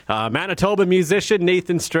Manitoba musician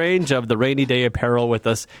Nathan Strange of the Rainy Day Apparel with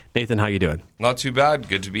us. Nathan, how you doing? Not too bad.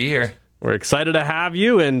 Good to be here. We're excited to have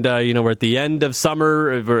you, and we're at the end of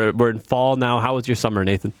summer. We're in fall now. How was your summer,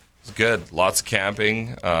 Nathan? It's good. Lots of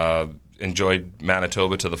camping. Enjoyed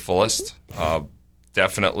Manitoba to the fullest.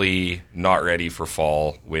 Definitely not ready for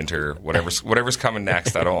fall, winter, whatever's coming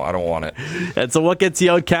next. I don't want it. And so, what gets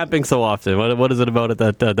you out camping so often? What is it about it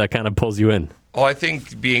that kind of pulls you in? Well, I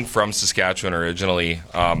think being from Saskatchewan originally,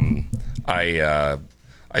 I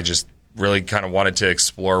just really kind of wanted to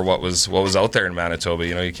explore what was out there in Manitoba.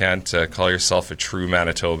 You know, you can't call yourself a true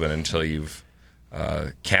Manitoban until you've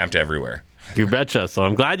camped everywhere. You betcha. So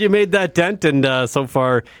I'm glad you made that dent, and so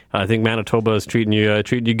far, I think Manitoba is treating you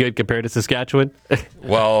good compared to Saskatchewan.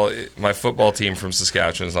 Well, my football team from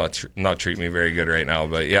Saskatchewan is not treating me very good right now,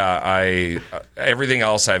 but yeah, everything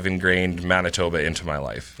else I've ingrained Manitoba into my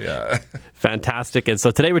life. Yeah, fantastic. And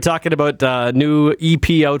so today we're talking about new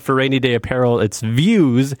EP out for Rainy Day Apparel. It's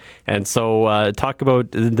Views, and so talk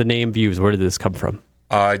about the name Views. Where did this come from?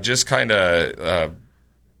 I just kind of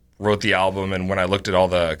wrote the album, and when I looked at all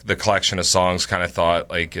the collection of songs, kind of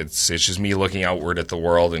thought like it's just me looking outward at the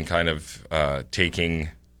world and kind of taking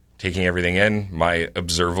everything in, my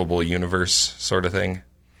observable universe sort of thing.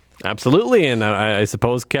 Absolutely, and I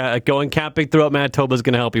suppose going camping throughout Manitoba is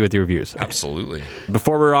going to help you with your views. Absolutely.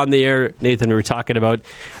 Before we were on the air, Nathan, we were talking about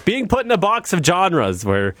being put in a box of genres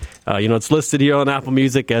where it's listed here on Apple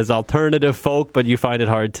Music as alternative folk, but you find it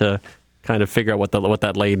hard to kind of figure out what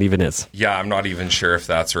that lane even is. Yeah, I'm not even sure if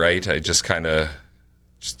that's right. I just kind of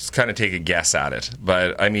take a guess at it.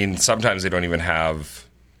 But I mean, sometimes they don't even have,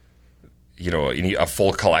 a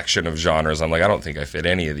full collection of genres. I'm like, I don't think I fit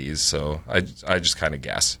any of these, so I just kind of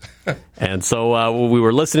guess. And so we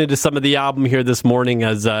were listening to some of the album here this morning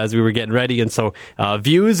as we were getting ready. And so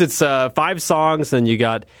Views, it's 5 songs, and you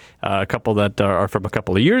got a couple that are from a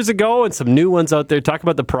couple of years ago and some new ones out there. Talk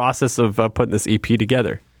about the process of putting this EP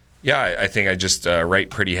together. Yeah, I think I just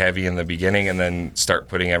write pretty heavy in the beginning and then start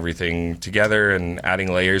putting everything together and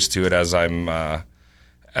adding layers to it as I'm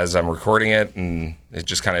recording it, and it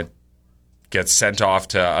just kind of gets sent off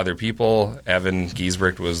to other people. Evan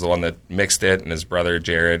Giesbrecht was the one that mixed it, and his brother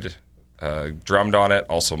Jared drummed on it.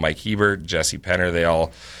 Also Mike Hebert, Jesse Penner, they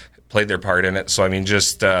all played their part in it. So I mean,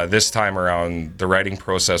 just this time around, the writing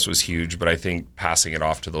process was huge, but I think passing it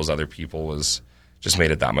off to those other people just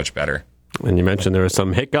made it that much better. And you mentioned there were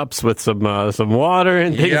some hiccups with some water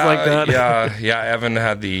and things like that. Yeah. Evan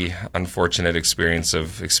had the unfortunate experience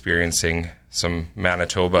of experiencing some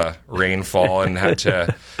Manitoba rainfall and had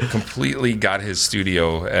to completely gut his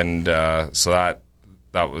studio, and so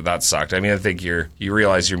that sucked. I mean, I think you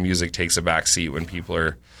realize your music takes a back seat when people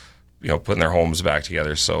are, putting their homes back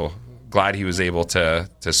together. So glad he was able to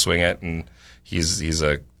swing it, and he's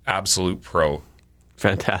a absolute pro.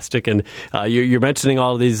 Fantastic. And you're mentioning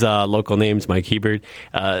all of these local names, Mike Hebert.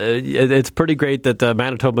 It's pretty great that the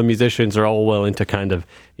Manitoba musicians are all willing to kind of,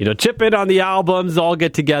 chip in on the albums, all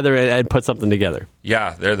get together and put something together.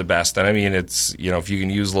 Yeah, they're the best. And I mean, it's, if you can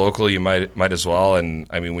use local, you might as well. And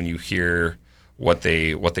I mean, when you hear what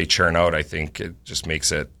they churn out, I think it just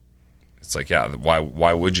makes it's like, yeah,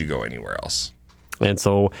 why would you go anywhere else? And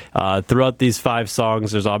so throughout these 5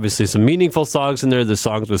 songs, there's obviously some meaningful songs in there. There's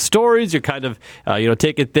songs with stories. You're kind of,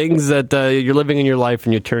 taking things that you're living in your life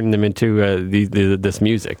and you're turning them into this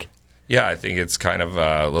music. Yeah, I think it's kind of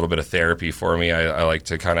a little bit of therapy for me. I like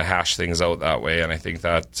to kind of hash things out that way, and I think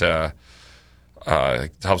that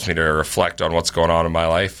helps me to reflect on what's going on in my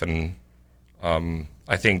life. And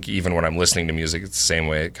I think even when I'm listening to music, it's the same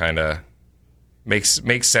way. It kind of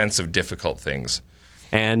makes sense of difficult things.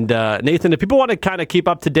 And Nathan, if people want to kind of keep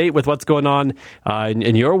up to date with what's going on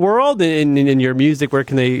in your world, in your music, where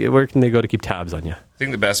can they go to keep tabs on you? I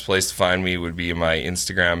think the best place to find me would be my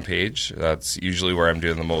Instagram page. That's usually where I'm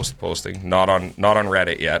doing the most posting. Not on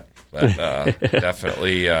Reddit yet, but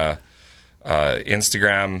definitely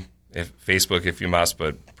Instagram, Facebook if you must,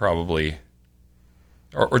 but probably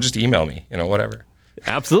or just email me, whatever.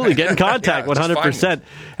 Absolutely. Get in contact, 100%.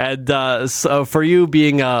 And so for you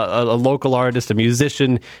being a local artist, a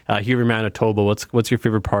musician here in Manitoba, what's your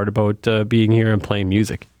favorite part about being here and playing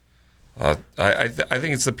music? I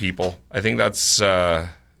think it's the people. I think that's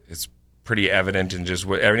it's pretty evident in just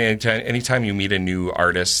anytime you meet a new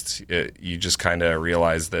artist, you just kind of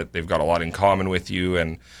realize that they've got a lot in common with you.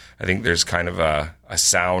 And I think there's kind of a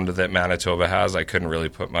sound that Manitoba has. I couldn't really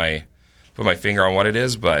put my finger on what it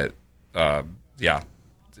is, but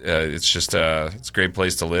it's just it's a great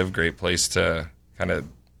place to live, great place to kind of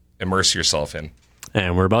immerse yourself in.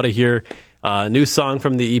 And we're about to hear a new song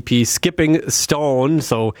from the EP, Skipping Stone.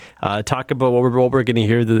 So talk about what we're going to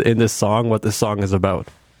hear in this song, what this song is about.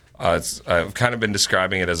 I've kind of been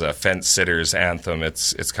describing it as a fence sitter's anthem.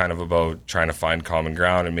 It's kind of about trying to find common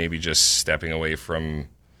ground and maybe just stepping away from,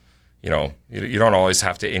 you don't always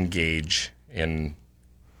have to engage in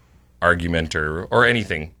argument or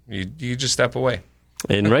anything. You just step away.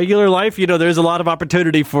 In regular life, there's a lot of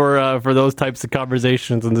opportunity for those types of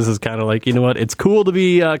conversations, and this is kind of like, you know what, it's cool to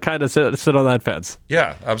be kind of sit on that fence.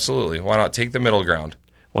 Yeah, absolutely. Why not take the middle ground?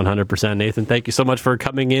 100%. Nathan, thank you so much for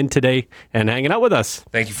coming in today and hanging out with us.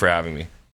 Thank you for having me.